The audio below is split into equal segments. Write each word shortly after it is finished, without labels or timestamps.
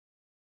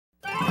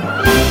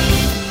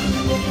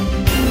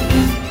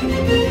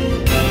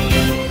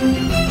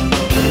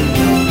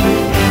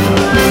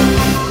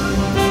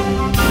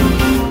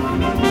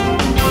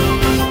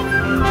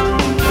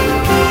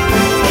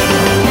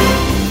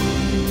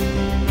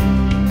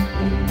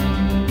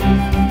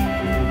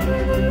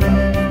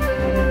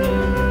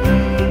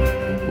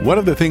One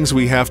of the things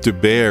we have to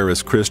bear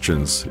as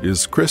Christians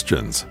is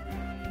Christians.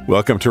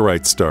 Welcome to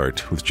Right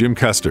Start with Jim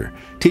Custer,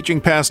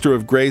 teaching pastor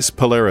of Grace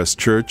Polaris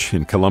Church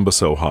in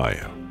Columbus,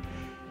 Ohio.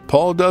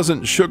 Paul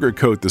doesn't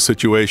sugarcoat the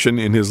situation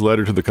in his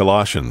letter to the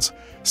Colossians.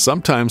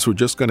 Sometimes we're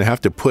just going to have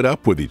to put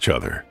up with each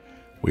other.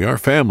 We are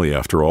family,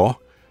 after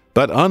all.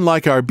 But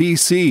unlike our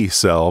BC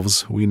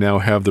selves, we now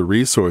have the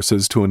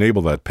resources to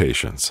enable that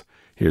patience.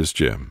 Here's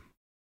Jim.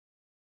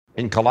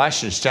 In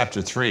Colossians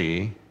chapter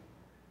 3,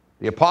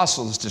 the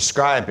apostle is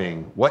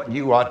describing what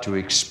you ought to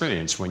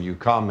experience when you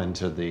come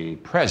into the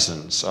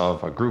presence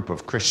of a group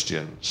of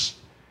Christians.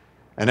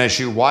 And as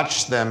you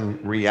watch them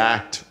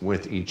react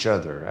with each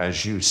other,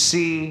 as you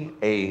see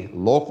a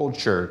local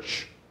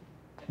church,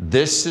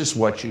 this is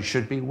what you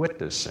should be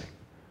witnessing.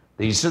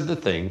 These are the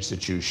things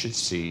that you should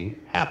see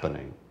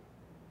happening.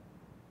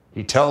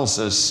 He tells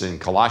us in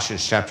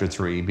Colossians chapter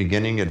 3,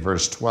 beginning at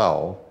verse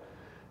 12,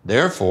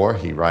 "Therefore,"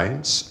 he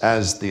writes,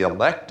 "as the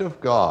elect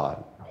of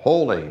God,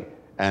 holy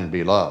and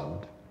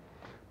beloved,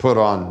 put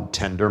on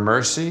tender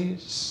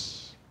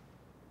mercies,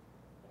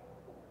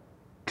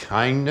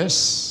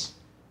 kindness,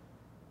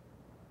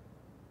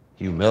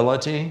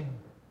 humility,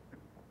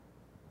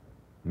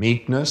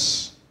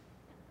 meekness,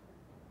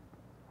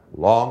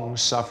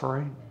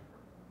 long-suffering."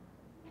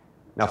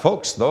 Now,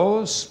 folks,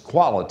 those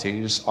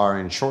qualities are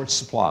in short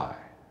supply.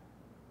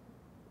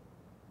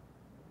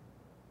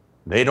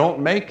 They don't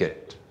make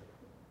it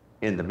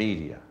in the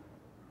media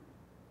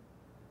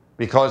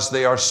because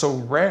they are so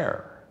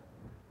rare.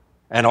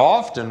 And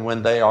often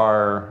when they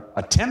are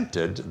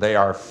attempted, they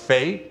are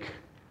fake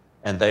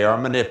and they are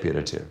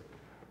manipulative.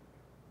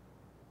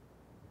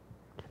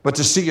 But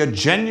to see a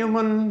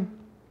genuine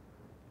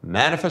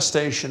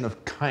manifestation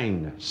of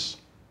kindness,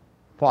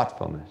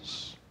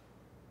 thoughtfulness,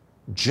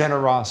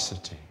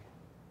 generosity,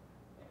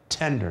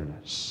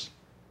 tenderness,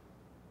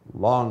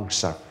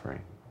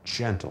 long-suffering,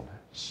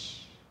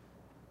 gentleness,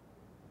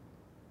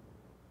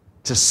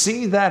 to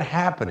see that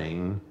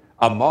happening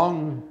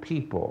among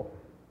people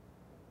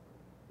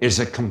is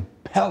a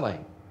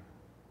compelling,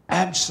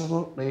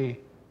 absolutely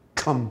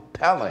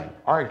compelling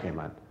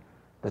argument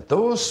that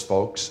those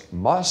folks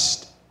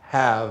must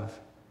have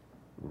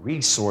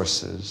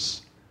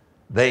resources.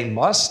 They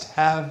must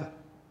have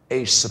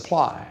a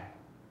supply.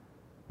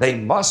 They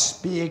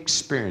must be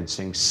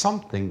experiencing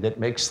something that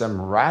makes them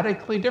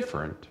radically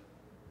different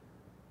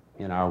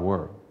in our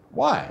world.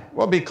 Why?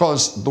 Well,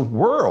 because the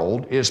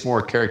world is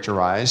more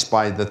characterized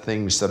by the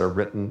things that are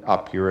written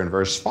up here in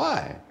verse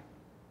 5.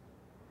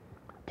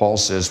 Paul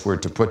says we're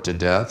to put to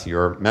death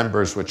your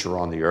members which are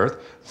on the earth,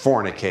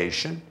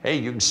 fornication. Hey,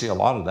 you can see a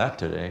lot of that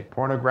today.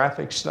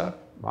 Pornographic stuff.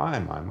 My.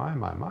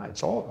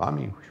 It's all,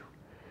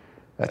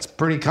 that's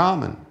pretty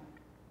common.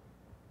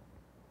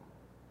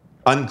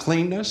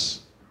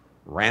 Uncleanness,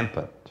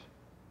 rampant.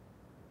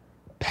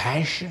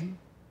 Passion,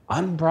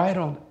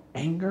 unbridled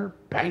anger,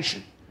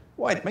 passion.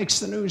 Why, it makes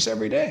the news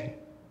every day.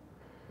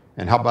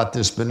 And how about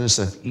this business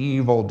of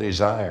evil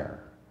desire?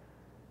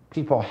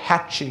 People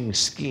hatching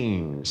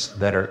schemes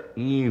that are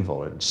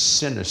evil and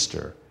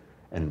sinister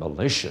and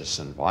malicious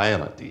and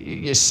violent.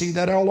 You see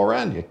that all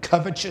around you.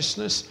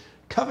 Covetousness.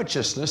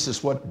 Covetousness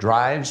is what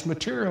drives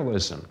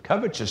materialism.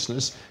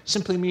 Covetousness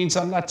simply means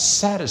I'm not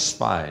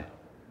satisfied.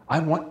 I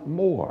want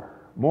more.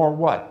 More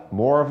what?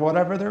 More of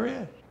whatever there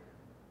is.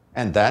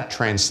 And that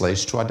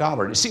translates to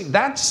idolatry. See,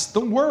 that's the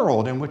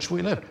world in which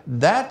we live.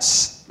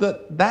 That's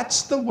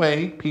the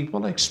way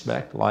people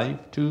expect life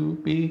to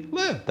be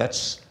lived.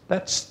 That's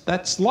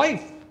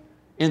life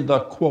in the,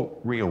 quote,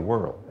 real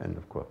world, end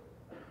of quote.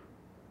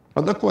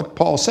 But look what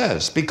Paul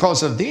says.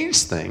 Because of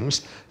these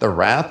things, the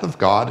wrath of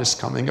God is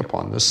coming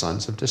upon the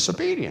sons of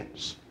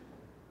disobedience.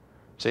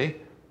 See?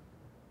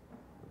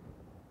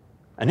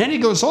 And then he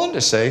goes on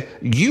to say,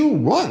 you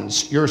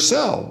once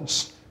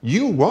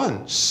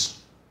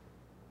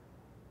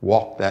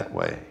walked that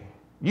way.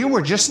 You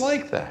were just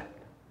like that.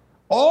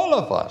 All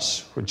of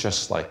us were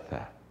just like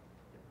that.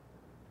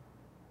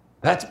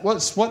 That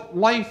was what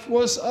life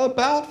was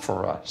about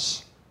for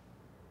us.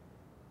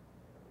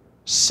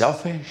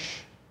 Selfish,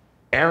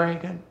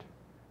 arrogant,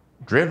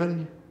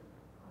 driven,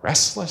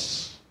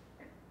 restless,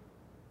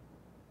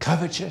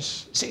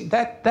 covetous. See,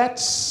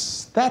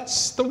 that's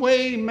the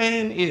way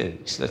man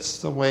is. That's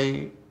the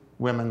way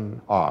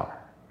women are.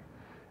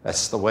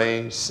 That's the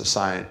way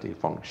society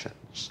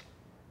functions.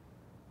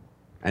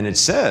 And it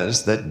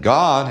says that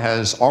God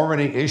has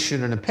already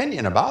issued an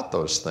opinion about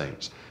those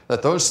things,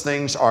 that those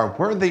things are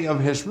worthy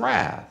of his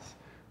wrath.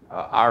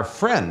 Our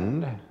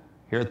friend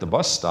here at the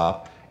bus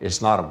stop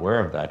is not aware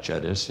of that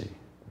yet, is he?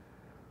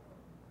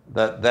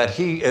 That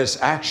he is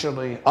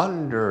actually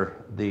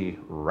under the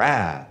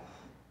wrath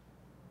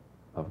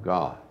of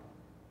God.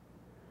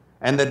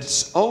 And that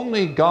it's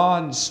only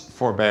God's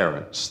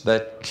forbearance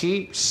that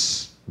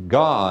keeps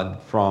God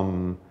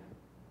from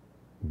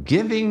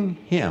giving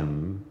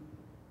him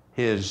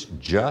his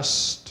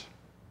just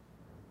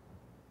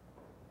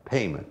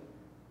payment.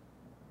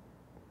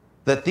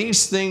 That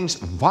these things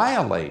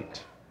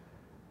violate,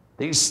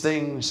 these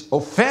things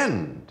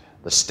offend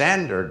the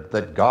standard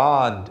that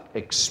God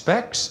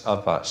expects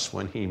of us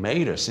when he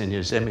made us in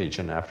his image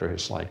and after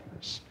his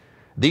likeness.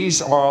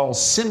 These are all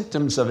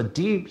symptoms of a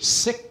deep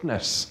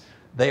sickness.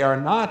 They are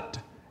not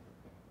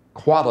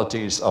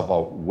qualities of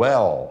a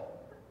well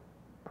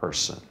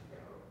person.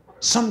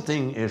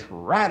 Something is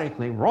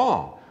radically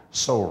wrong,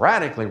 so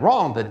radically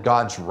wrong that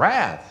God's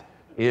wrath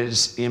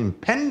is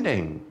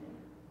impending,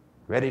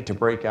 ready to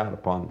break out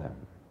upon them.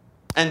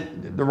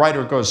 And the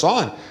writer goes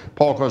on,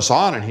 Paul goes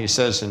on, and he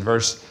says in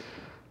verse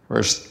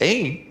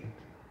 8,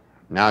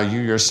 now you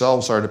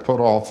yourselves are to put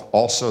off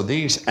also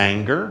these: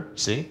 anger,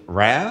 see,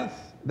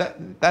 wrath.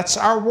 That's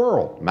our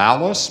world.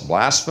 Malice,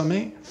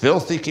 blasphemy,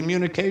 filthy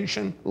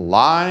communication,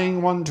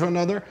 lying one to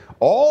another.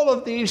 All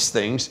of these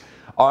things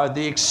are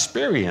the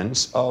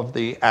experience of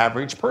the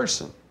average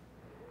person.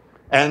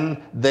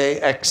 And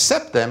they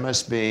accept them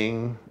as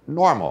being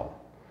normal.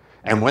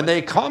 And when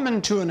they come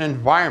into an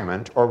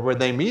environment or where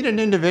they meet an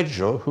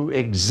individual who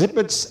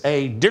exhibits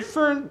a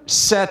different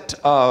set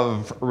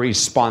of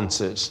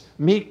responses,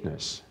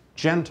 meekness,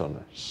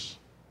 gentleness,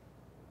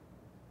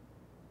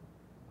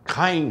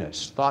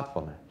 kindness,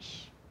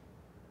 thoughtfulness,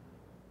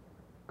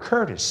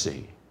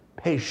 courtesy,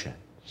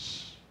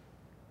 patience,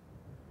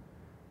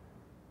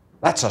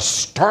 that's a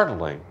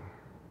startling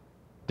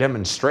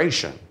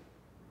demonstration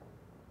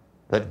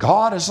that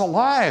God is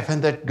alive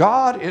and that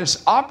God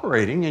is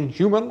operating in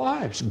human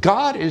lives.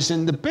 God is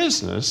in the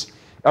business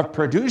of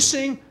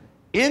producing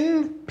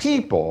in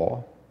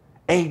people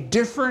a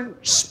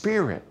different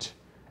spirit,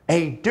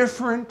 a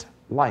different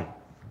life.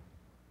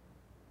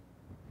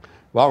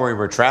 While we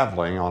were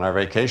traveling on our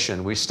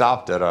vacation, we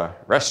stopped at a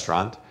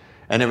restaurant,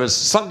 and it was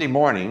Sunday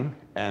morning,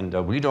 and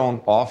we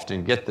don't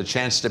often get the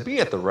chance to be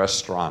at the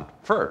restaurant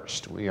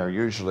first. We are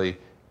usually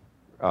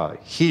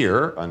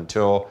here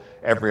until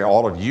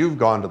all of you've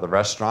gone to the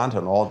restaurant,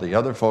 and all the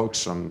other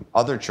folks from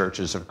other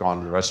churches have gone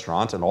to the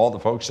restaurant, and all the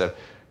folks have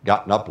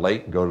gotten up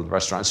late and go to the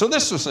restaurant. So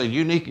this was a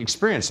unique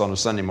experience on a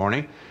Sunday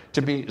morning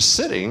to be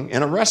sitting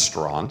in a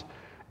restaurant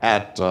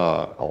at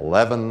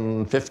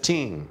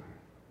 11:15.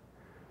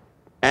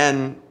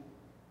 And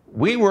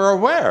we were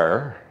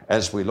aware,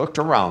 as we looked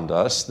around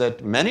us,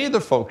 that many of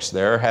the folks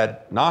there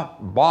had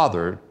not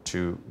bothered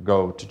to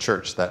go to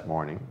church that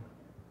morning.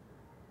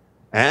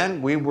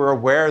 And we were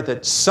aware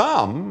that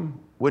some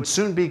would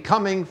soon be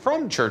coming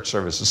from church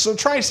services. So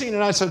Tricine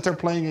and I said they're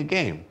playing a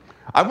game.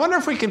 I wonder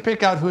if we can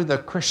pick out who the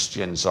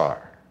Christians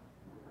are.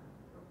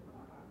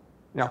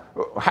 Now,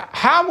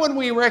 how would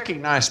we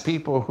recognize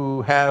people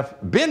who have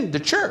been to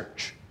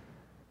church?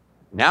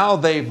 Now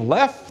they've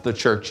left the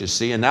church, you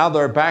see, and now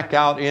they're back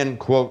out in,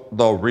 quote,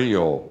 the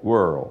real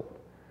world.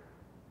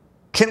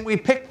 Can we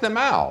pick them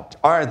out?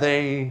 Are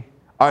they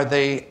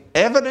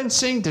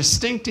evidencing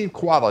distinctive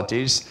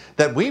qualities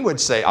that we would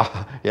say,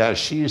 yeah,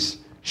 she's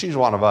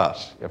one of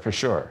us, yeah, for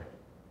sure?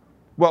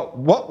 Well,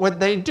 what would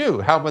they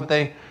do? How would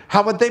they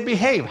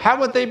behave? How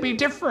would they be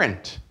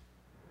different?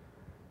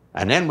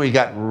 And then we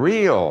got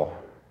real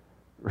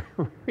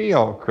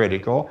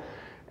critical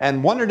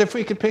and wondered if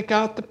we could pick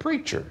out the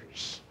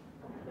preachers.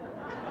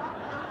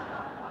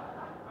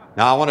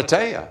 Now, I want to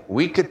tell you,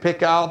 we could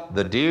pick out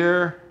the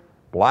dear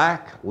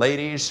black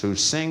ladies who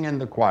sing in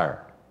the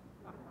choir.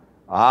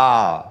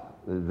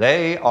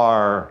 They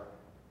are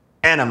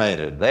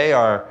animated. They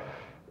are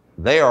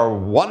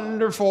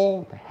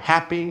wonderful,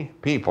 happy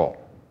people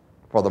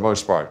for the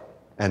most part.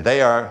 And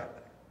they are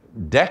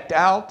decked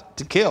out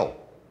to kill.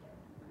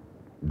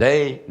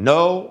 They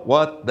know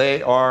what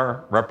they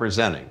are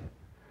representing.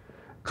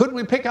 Could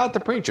we pick out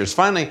the preachers?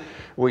 Finally,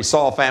 we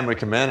saw a family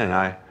come in, and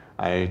I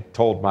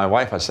told my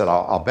wife, I said,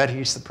 I'll bet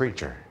he's the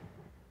preacher.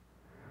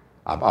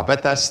 I'll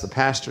bet that's the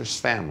pastor's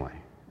family.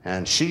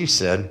 And she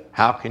said,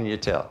 how can you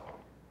tell?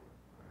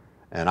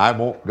 And I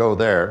won't go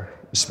there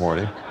this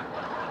morning.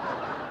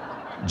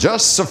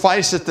 Just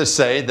suffice it to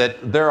say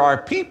that there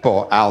are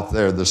people out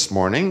there this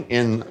morning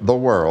in the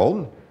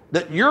world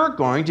that you're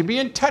going to be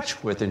in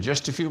touch with in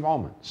just a few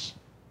moments.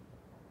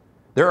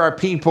 There are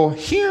people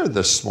here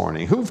this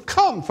morning who've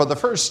come for the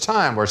first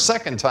time or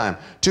second time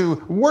to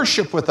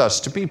worship with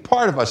us, to be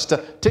part of us,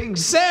 to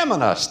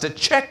examine us, to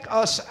check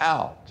us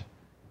out.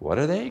 What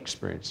are they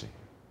experiencing?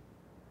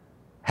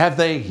 Have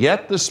they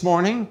yet this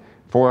morning,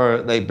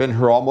 for they've been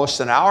here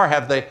almost an hour,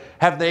 have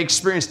they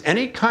experienced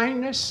any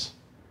kindness?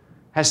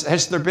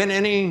 Has there been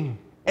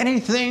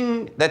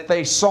anything that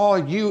they saw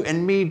you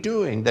and me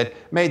doing that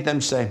made them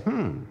say,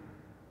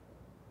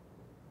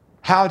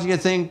 How do you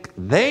think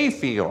they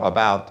feel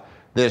about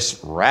this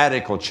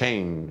radical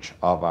change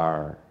of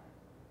our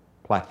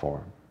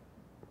platform?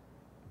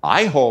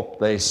 I hope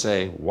they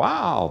say,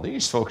 wow,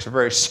 these folks are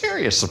very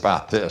serious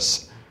about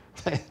this.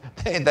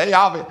 They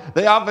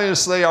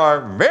obviously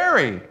are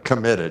very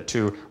committed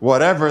to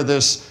whatever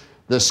this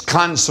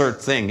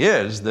concert thing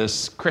is,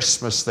 this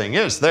Christmas thing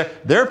is.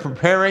 They're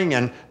preparing,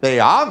 and they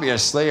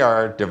obviously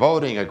are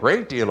devoting a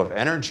great deal of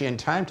energy and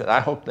time to it.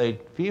 I hope they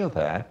feel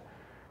that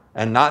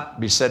and not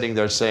be sitting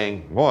there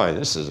saying, boy,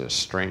 this is a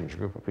strange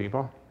group of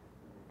people.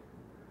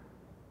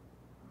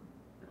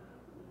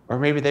 Or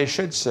maybe they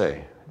should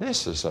say,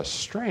 this is a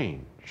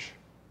strange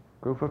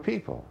group of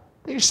people.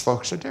 These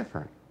folks are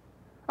different.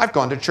 I've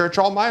gone to church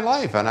all my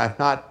life, and I've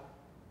not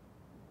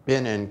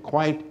been in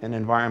quite an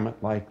environment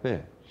like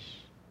this.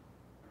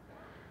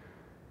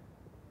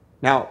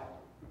 Now,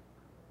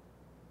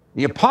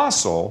 the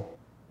apostle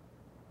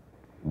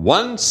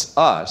wants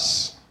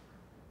us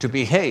to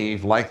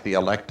behave like the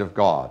elect of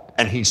God,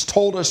 and he's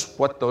told us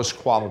what those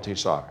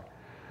qualities are.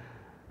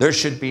 There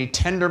should be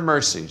tender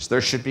mercies.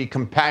 There should be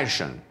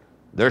compassion.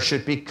 There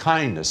should be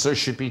kindness. There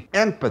should be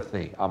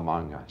empathy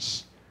among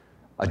us.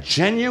 A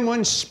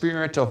genuine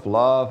spirit of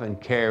love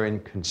and care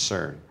and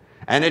concern.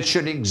 And it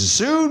should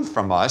exude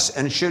from us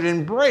and should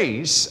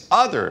embrace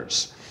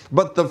others.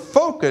 But the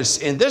focus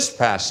in this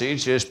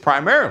passage is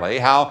primarily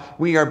how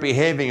we are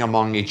behaving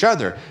among each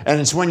other.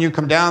 And it's when you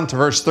come down to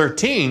verse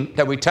 13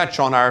 that we touch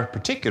on our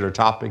particular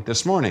topic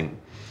this morning.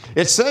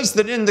 It says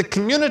that in the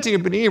community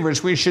of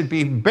believers, we should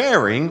be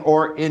bearing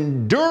or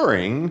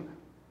enduring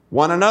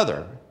one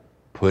another,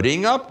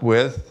 putting up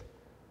with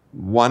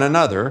one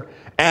another,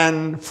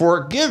 and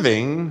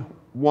forgiving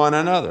one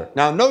another.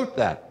 Now note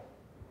that.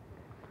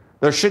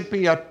 There should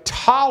be a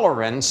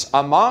tolerance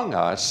among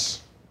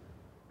us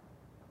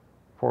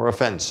for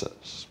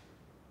offenses.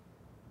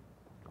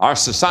 Our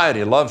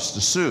society loves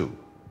to sue.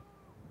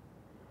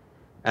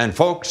 And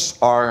folks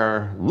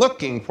are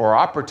looking for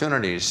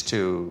opportunities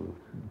to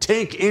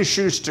take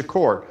issues to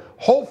court,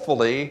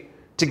 hopefully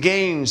to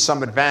gain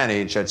some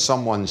advantage at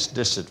someone's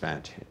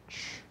disadvantage.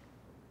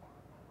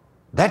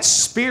 That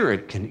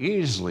spirit can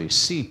easily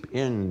seep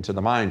into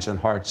the minds and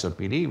hearts of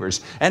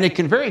believers, and it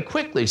can very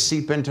quickly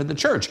seep into the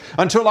church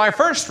until our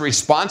first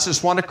response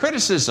is one of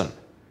criticism.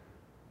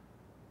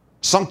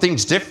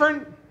 Something's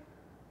different,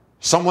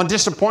 someone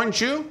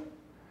disappoints you,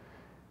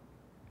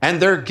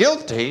 and they're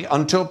guilty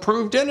until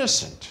proved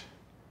innocent.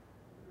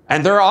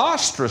 And they're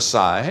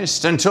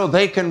ostracized until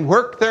they can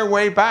work their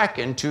way back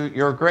into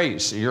your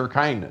grace, your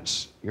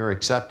kindness, your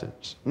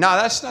acceptance. No,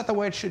 that's not the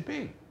way it should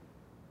be.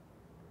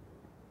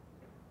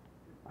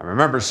 I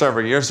remember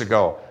several years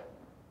ago,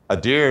 a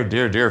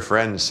dear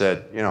friend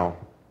said,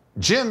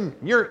 Jim,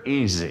 you're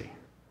easy.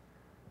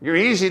 You're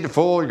easy to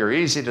fool, you're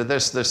easy to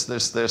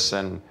this,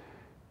 and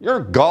you're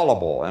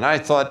gullible. And I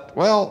thought,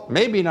 well,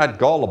 maybe not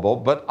gullible,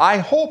 but I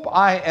hope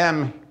I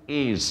am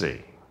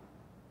easy.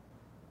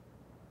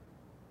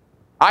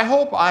 I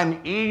hope I'm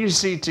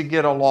easy to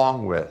get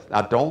along with.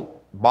 Now, don't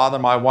bother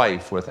my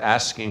wife with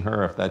asking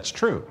her if that's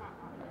true.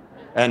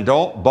 And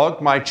don't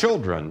bug my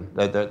children.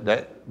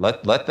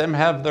 Let them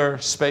have their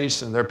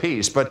space and their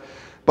peace. But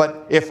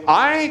if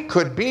I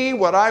could be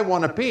what I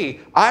want to be,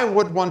 I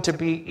would want to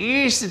be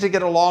easy to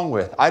get along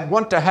with. I'd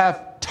want to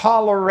have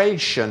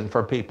toleration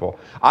for people.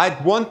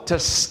 I'd want to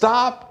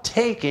stop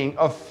taking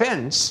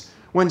offense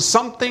when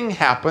something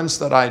happens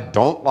that I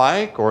don't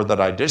like or that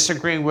I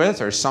disagree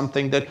with or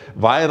something that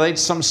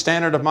violates some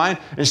standard of mine.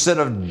 Instead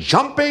of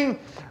jumping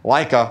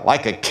like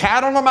a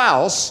cat on a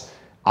mouse,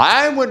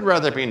 I would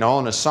rather be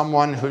known as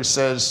someone who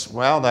says,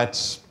 well,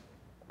 that's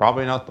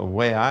probably not the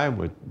way I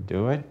would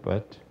do it,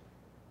 but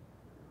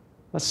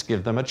let's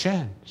give them a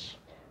chance.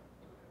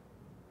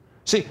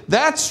 See,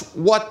 that's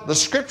what the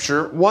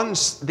Scripture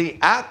wants the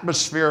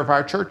atmosphere of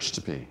our church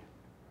to be.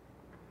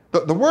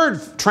 The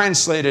word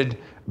translated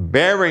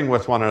bearing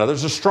with one another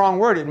is a strong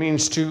word. It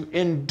means to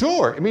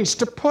endure. It means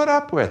to put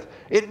up with.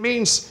 It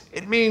means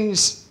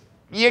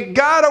you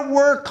gotta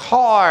work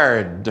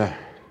hard.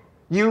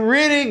 You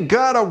really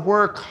gotta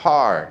work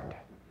hard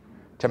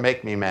to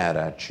make me mad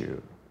at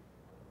you.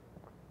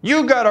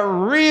 You gotta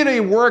really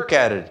work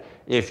at it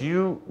if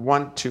you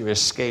want to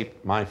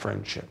escape my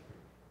friendship.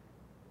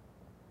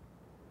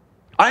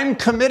 I'm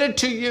committed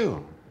to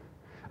you.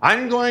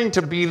 I'm going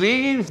to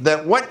believe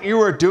that what you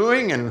are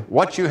doing and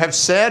what you have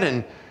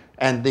said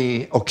and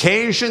the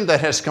occasion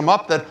that has come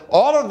up, that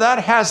all of that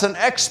has an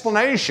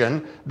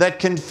explanation that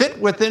can fit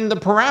within the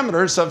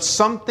parameters of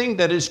something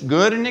that is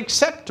good and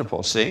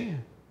acceptable, see?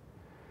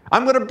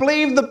 I'm going to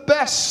believe the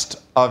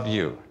best of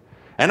you.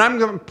 And I'm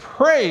going to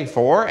pray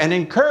for and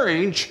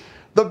encourage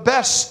the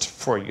best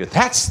for you.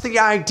 That's the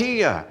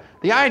idea.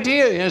 The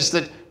idea is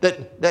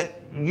that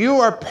you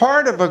are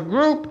part of a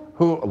group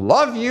who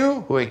love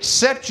you, who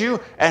accept you,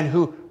 and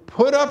who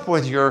put up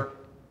with your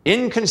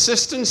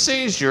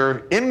inconsistencies,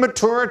 your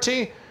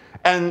immaturity,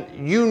 and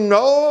you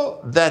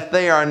know that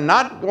they are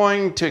not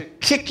going to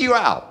kick you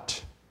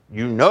out.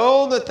 You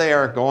know that they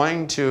are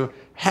going to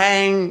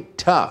hang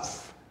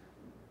tough.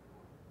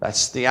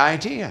 That's the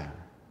idea.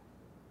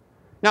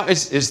 Now,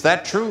 is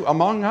that true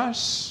among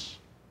us?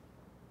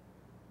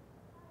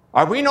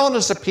 Are we known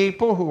as a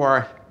people who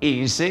are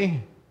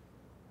easy?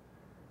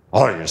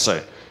 Oh, you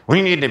say,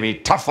 we need to be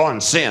tough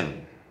on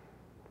sin.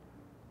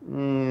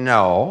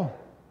 No.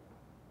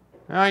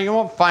 No, you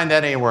won't find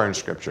that anywhere in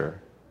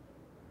Scripture.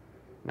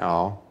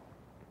 No.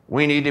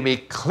 We need to be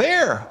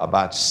clear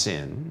about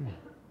sin.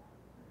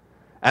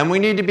 And we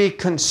need to be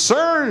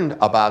concerned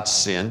about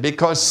sin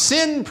because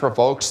sin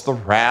provokes the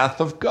wrath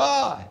of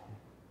God.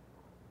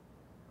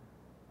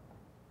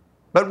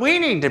 But we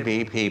need to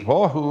be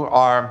people who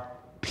are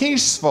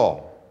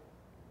peaceful,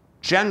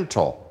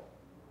 gentle,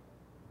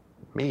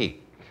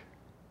 meek,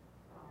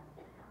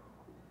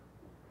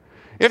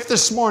 If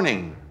this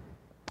morning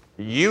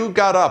you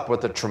got up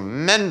with a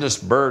tremendous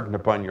burden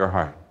upon your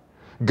heart,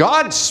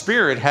 God's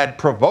Spirit had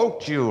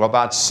provoked you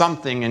about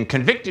something and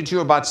convicted you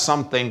about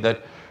something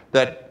that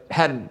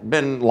had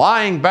been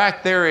lying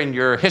back there in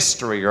your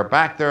history or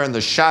back there in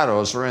the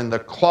shadows or in the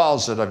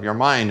closet of your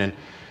mind,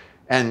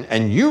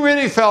 and you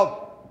really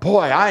felt,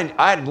 boy,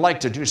 I'd like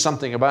to do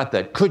something about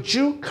that. Could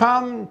you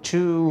come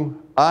to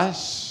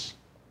us?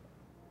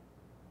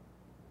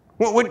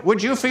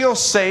 Would you feel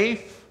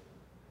safe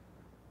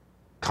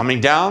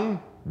coming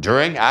down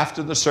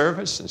after the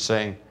service and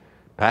saying,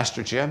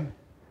 Pastor Jim,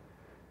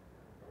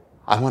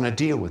 I want to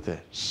deal with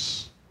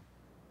this?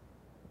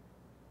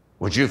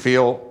 Would you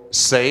feel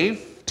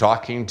safe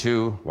talking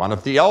to one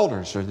of the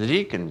elders or the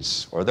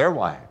deacons or their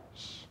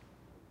wives?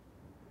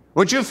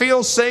 Would you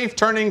feel safe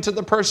turning to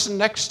the person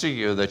next to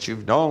you that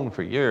you've known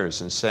for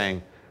years and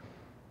saying,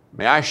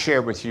 may I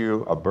share with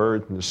you a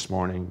burden this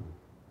morning?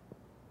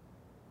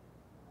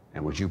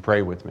 And would you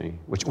pray with me?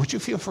 Would you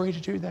feel free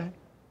to do that?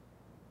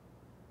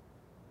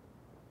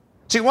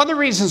 See, one of the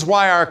reasons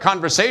why our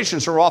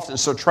conversations are often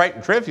so trite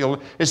and trivial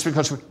is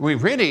because we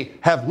really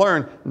have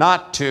learned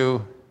not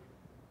to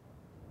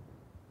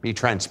be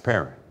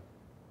transparent.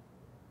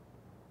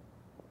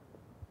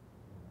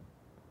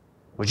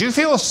 Would you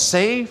feel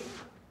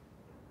safe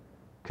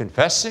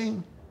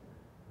confessing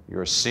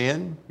your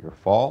sin, your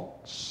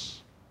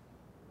faults,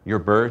 your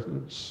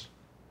burdens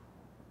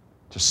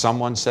to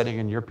someone sitting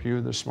in your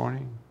pew this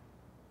morning?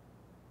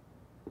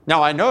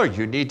 Now, I know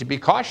you need to be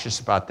cautious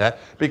about that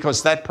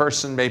because that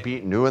person may be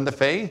new in the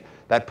faith.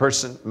 That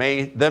person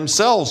may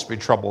themselves be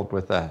troubled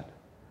with that.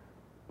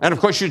 And of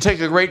course, you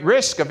take a great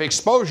risk of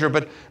exposure,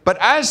 but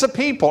as a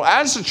people,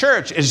 as a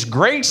church, is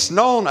grace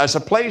known as a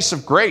place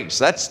of grace?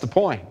 That's the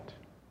point.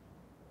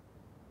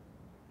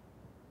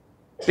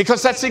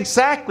 Because that's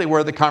exactly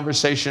where the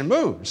conversation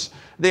moves.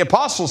 The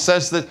apostle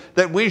says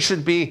that we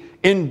should be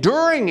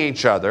enduring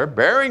each other,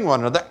 bearing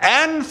one another,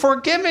 and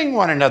forgiving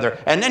one another.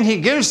 And then he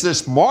gives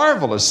this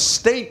marvelous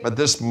statement,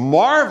 this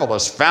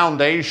marvelous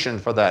foundation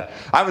for that.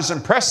 I was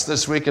impressed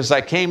this week as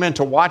I came in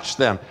to watch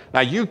them.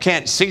 Now, you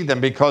can't see them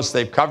because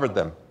they've covered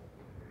them.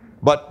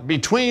 But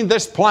between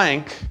this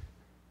plank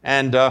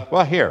and,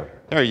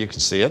 there you can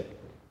see it.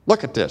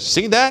 Look at this.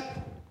 See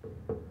that?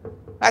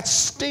 That's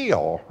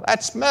steel.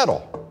 That's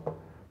metal.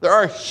 There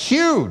are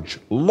huge,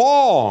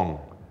 long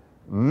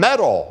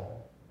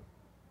metal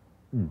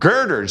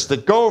girders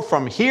that go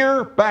from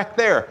here back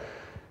there.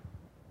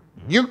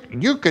 You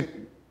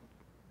could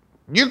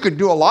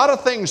do a lot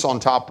of things on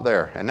top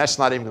there, and that's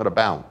not even going to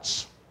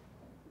bounce.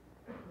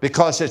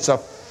 Because it's a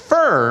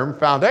firm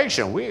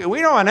foundation. We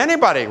don't want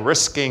anybody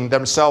risking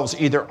themselves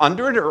either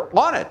under it or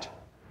on it.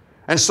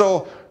 And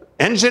so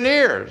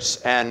engineers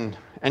and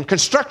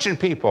construction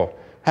people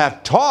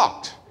have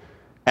talked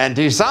and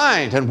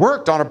designed and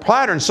worked on a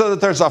pattern so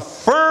that there's a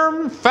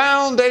firm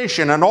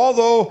foundation. And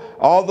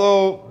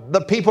although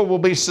the people will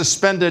be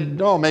suspended,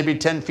 maybe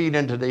 10 feet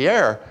into the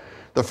air,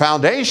 the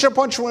foundation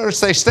upon which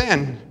they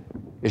stand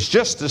is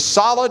just as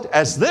solid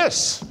as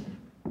this.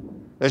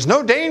 There's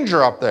no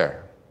danger up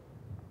there.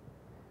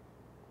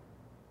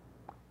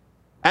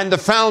 And the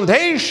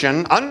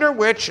foundation under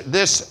which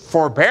this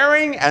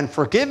forbearing and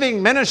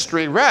forgiving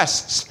ministry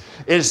rests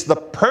is the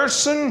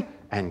person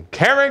and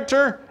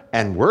character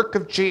and work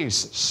of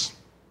Jesus.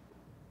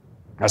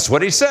 That's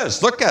what he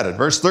says. Look at it,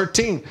 verse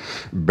 13.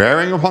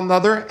 Bearing one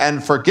another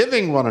and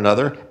forgiving one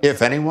another,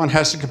 if anyone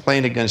has a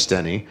complaint against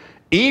any,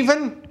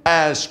 even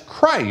as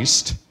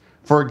Christ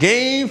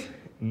forgave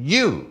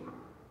you,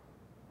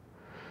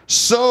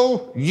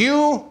 so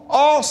you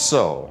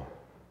also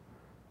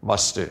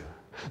must do.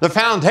 The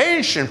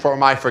foundation for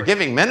my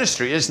forgiving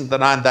ministry isn't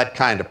that I'm that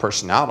kind of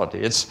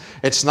personality.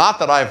 It's not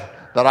that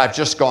I've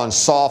just gone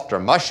soft or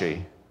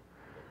mushy.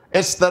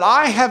 It's that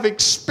I have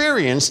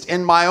experienced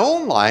in my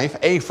own life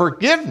a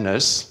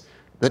forgiveness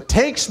that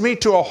takes me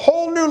to a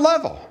whole new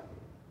level,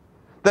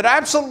 that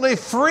absolutely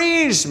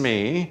frees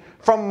me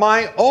from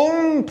my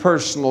own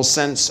personal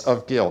sense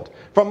of guilt,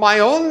 from my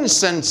own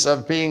sense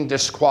of being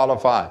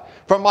disqualified,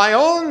 from my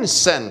own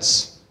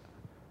sense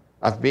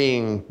of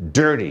being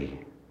dirty,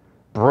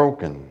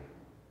 broken.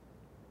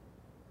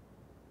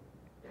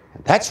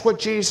 And that's what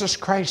Jesus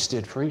Christ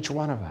did for each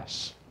one of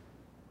us.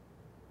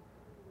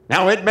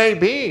 Now, it may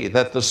be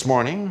that this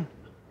morning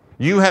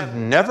you have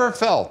never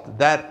felt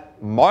that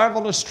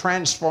marvelous,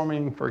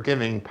 transforming,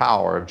 forgiving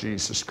power of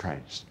Jesus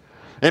Christ.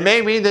 It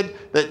may be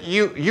that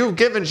you've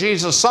given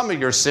Jesus some of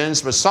your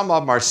sins, but some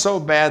of them are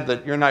so bad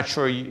that you're not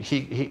sure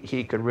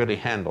he could really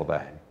handle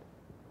that.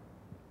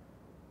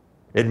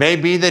 It may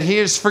be that he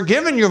has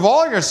forgiven you of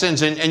all your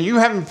sins, and you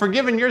haven't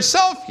forgiven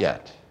yourself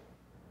yet.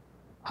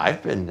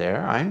 I've been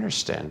there. I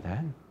understand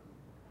that.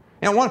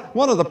 And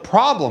one of the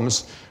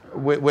problems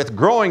with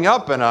growing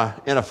up in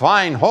a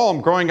fine home,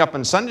 growing up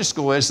in Sunday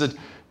school, is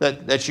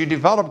that you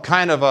develop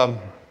kind of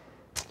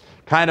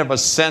a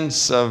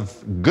sense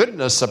of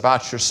goodness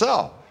about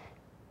yourself.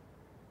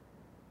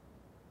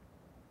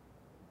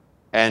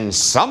 And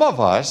some of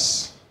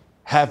us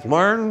have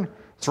learned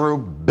through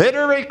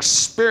bitter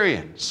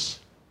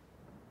experience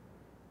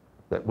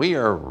that we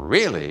are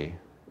really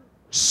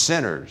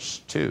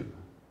sinners too.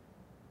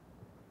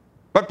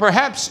 But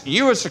perhaps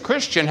you as a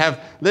Christian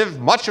have lived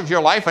much of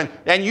your life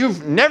and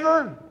you've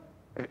never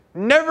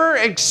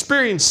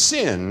experienced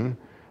sin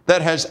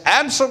that has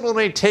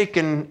absolutely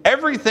taken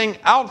everything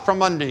out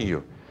from under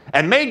you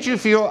and made you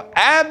feel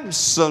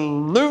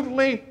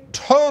absolutely,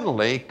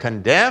 totally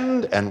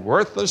condemned and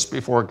worthless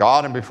before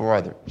God and before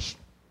others.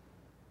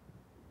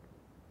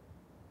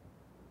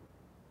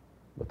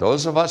 But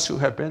those of us who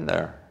have been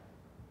there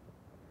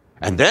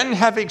and then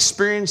have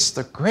experienced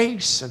the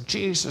grace of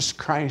Jesus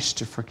Christ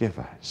to forgive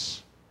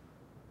us,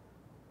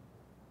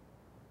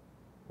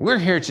 we're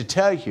here to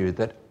tell you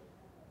that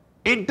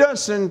it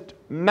doesn't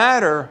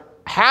matter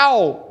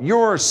how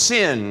your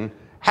sin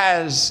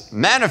has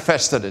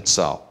manifested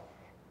itself.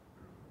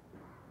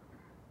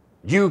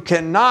 You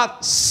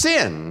cannot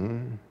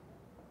sin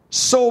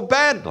so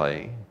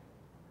badly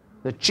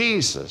that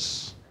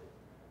Jesus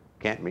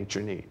can't meet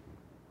your need.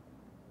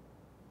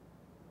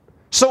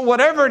 So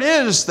whatever it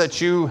is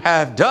that you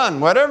have done,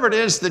 whatever it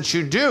is that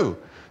you do,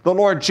 the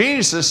Lord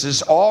Jesus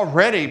is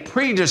already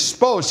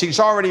predisposed. He's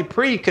already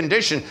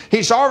preconditioned.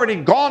 He's already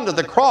gone to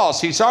the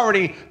cross. He's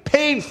already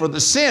paid for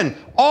the sin,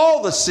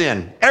 all the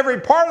sin,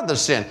 every part of the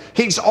sin.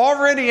 He's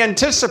already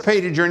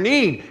anticipated your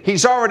need.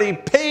 He's already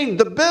paid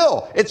the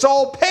bill. It's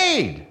all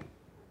paid.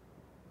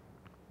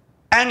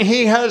 And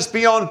He has,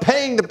 beyond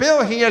paying the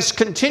bill, He has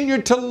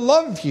continued to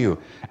love you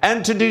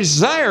and to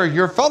desire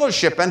your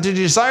fellowship and to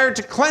desire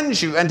to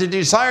cleanse you and to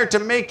desire to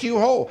make you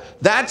whole.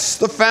 That's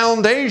the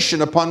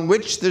foundation upon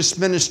which this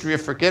ministry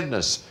of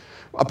forgiveness,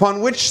 upon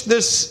which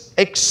this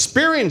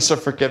experience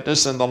of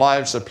forgiveness in the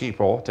lives of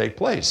people take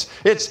place.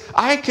 It's,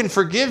 I can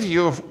forgive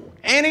you of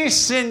any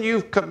sin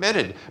you've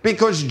committed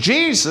because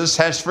Jesus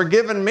has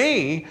forgiven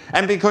me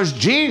and because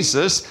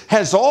Jesus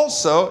has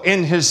also,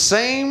 in His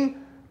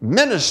same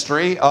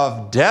ministry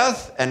of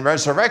death and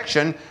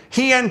resurrection,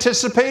 He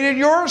anticipated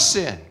your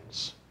sins.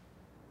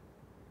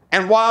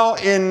 And while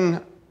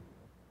in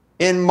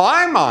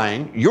my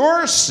mind,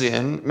 your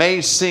sin may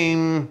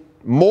seem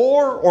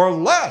more or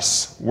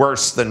less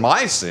worse than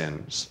my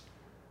sins,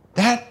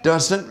 that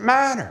doesn't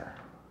matter.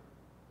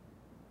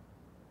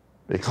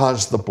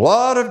 Because the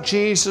blood of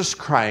Jesus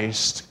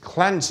Christ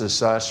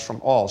cleanses us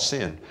from all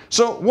sin.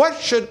 So what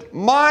should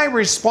my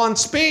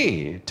response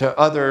be to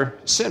other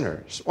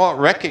sinners? Well,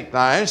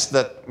 recognize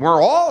that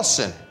we're all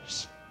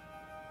sinners.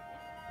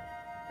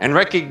 And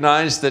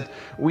recognize that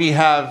we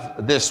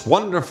have this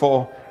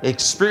wonderful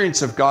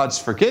experience of God's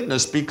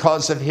forgiveness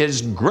because of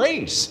His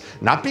grace,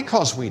 not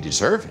because we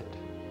deserve it,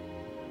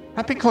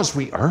 not because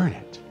we earn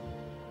it,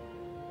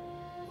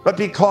 but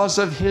because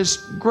of His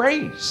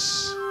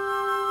grace.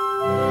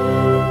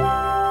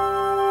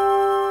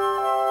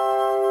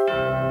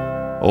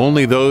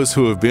 Only those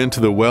who have been to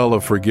the well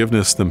of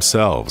forgiveness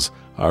themselves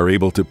are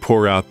able to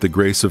pour out the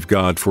grace of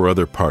God for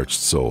other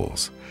parched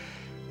souls.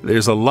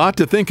 There's a lot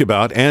to think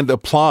about and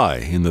apply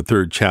in the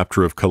 3rd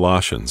chapter of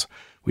Colossians.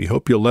 We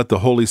hope you'll let the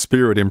Holy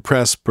Spirit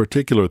impress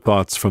particular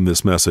thoughts from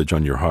this message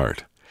on your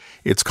heart.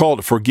 It's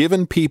called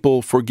Forgiven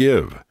People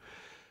Forgive.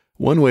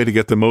 One way to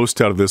get the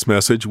most out of this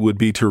message would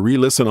be to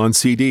re-listen on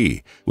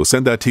CD. We'll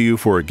send that to you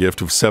for a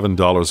gift of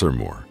 $7 or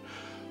more.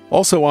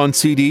 Also on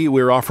CD,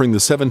 we're offering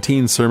the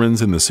 17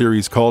 sermons in the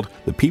series called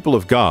The People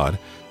of God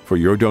for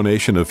your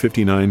donation of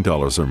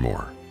 $59 or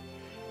more.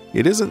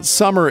 It isn't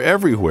summer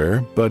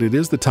everywhere, but it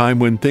is the time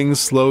when things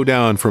slow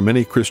down for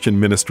many Christian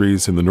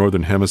ministries in the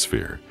Northern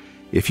Hemisphere.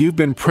 If you've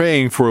been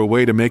praying for a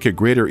way to make a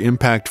greater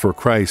impact for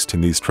Christ in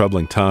these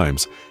troubling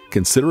times,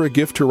 consider a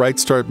gift to Right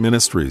Start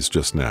Ministries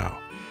just now.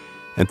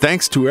 And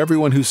thanks to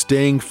everyone who's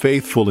staying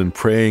faithful in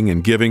praying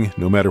and giving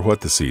no matter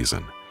what the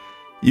season.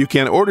 You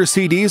can order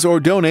CDs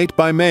or donate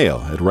by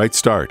mail at Right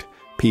Start,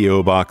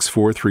 P.O. Box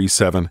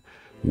 437,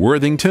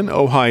 Worthington,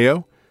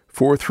 Ohio,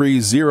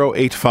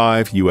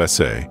 43085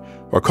 USA,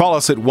 or call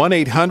us at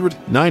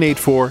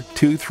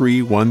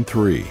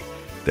 1-800-984-2313.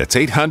 That's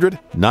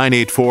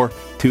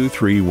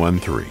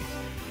 800-984-2313.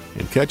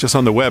 And catch us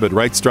on the web at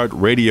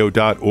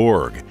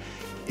rightstartradio.org.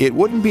 It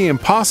wouldn't be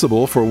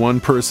impossible for one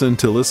person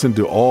to listen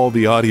to all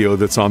the audio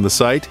that's on the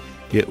site.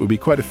 It would be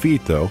quite a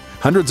feat, though.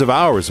 Hundreds of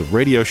hours of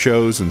radio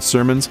shows and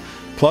sermons,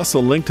 plus a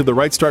link to the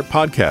Right Start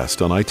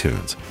podcast on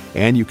iTunes.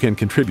 And you can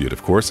contribute,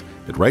 of course,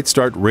 at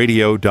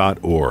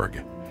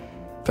rightstartradio.org.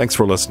 Thanks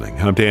for listening.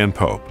 I'm Dan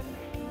Pope.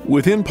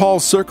 Within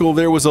Paul's circle,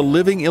 there was a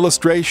living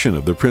illustration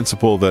of the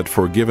principle that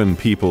forgiven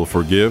people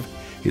forgive.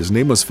 His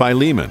name was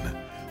Philemon.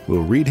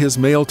 We'll read his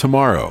mail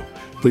tomorrow.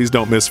 Please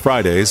don't miss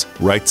Friday's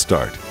Right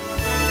Start.